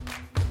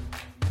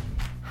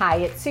Hi,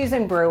 it's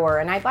Susan Brewer,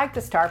 and I'd like to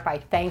start by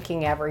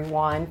thanking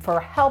everyone for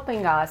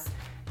helping us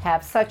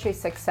have such a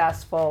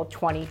successful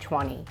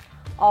 2020.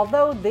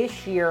 Although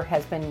this year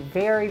has been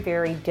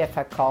very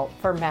difficult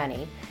for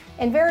many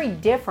and very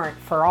different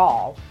for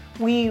all,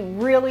 we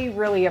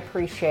really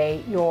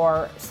appreciate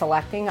your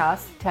selecting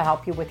us to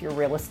help you with your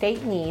real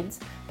estate needs,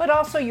 but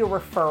also your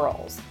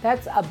referrals.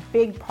 That's a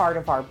big part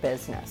of our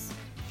business.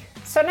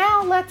 So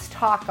now let's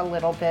talk a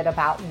little bit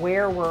about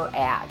where we're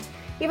at.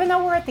 Even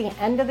though we're at the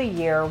end of the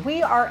year,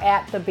 we are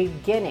at the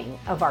beginning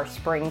of our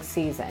spring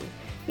season.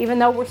 Even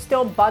though we're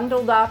still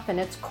bundled up and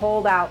it's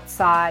cold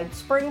outside,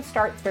 spring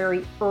starts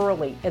very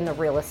early in the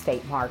real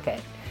estate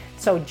market.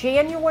 So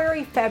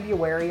January,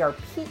 February are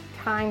peak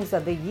times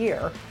of the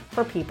year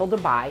for people to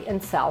buy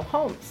and sell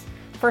homes.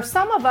 For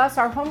some of us,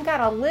 our home got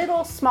a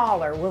little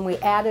smaller when we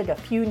added a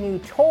few new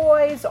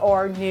toys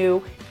or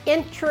new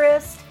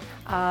interest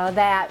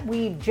that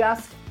we've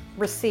just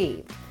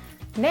received.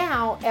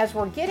 Now, as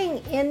we're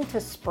getting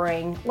into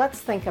spring, let's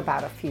think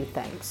about a few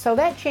things. So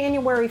that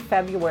January,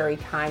 February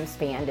time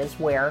span is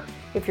where,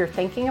 if you're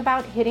thinking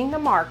about hitting the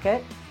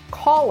market,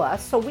 call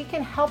us so we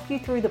can help you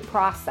through the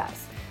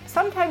process.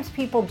 Sometimes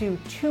people do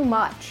too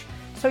much.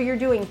 So you're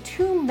doing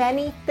too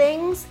many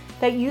things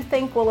that you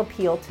think will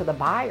appeal to the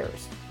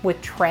buyers.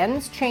 With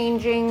trends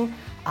changing,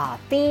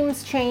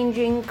 themes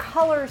changing,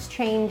 colors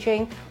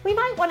changing, we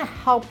might want to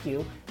help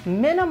you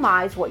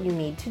minimize what you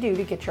need to do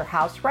to get your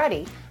house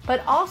ready,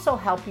 but also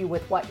help you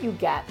with what you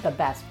get the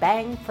best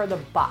bang for the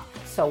buck,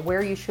 so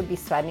where you should be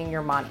spending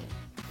your money.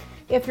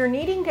 If you're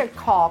needing to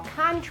call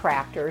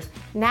contractors,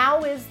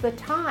 now is the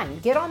time.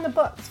 Get on the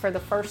books for the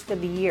first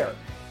of the year.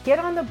 Get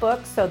on the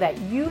books so that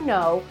you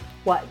know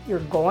what you're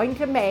going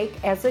to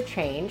make as a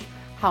change,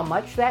 how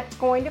much that's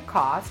going to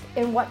cost,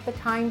 and what the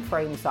time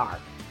frames are.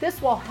 This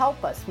will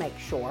help us make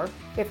sure,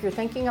 if you're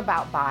thinking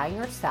about buying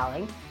or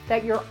selling,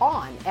 that you're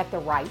on at the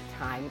right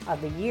time of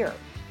the year.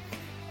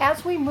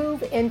 As we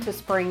move into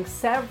spring,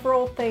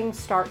 several things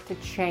start to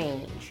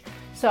change.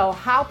 So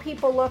how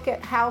people look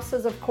at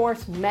houses, of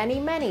course,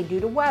 many due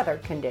to weather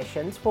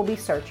conditions, will be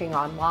searching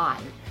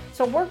online.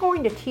 So we're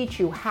going to teach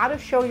you how to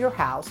show your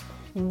house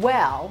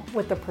well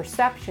with the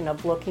perception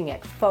of looking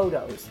at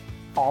photos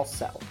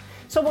also.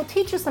 So we'll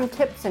teach you some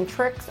tips and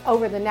tricks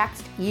over the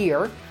next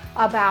year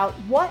about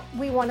what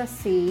we want to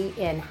see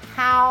and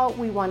how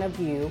we want to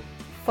view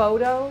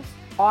photos,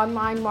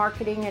 online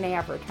marketing, and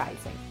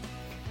advertising.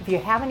 If you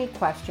have any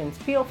questions,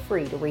 feel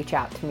free to reach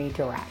out to me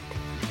direct.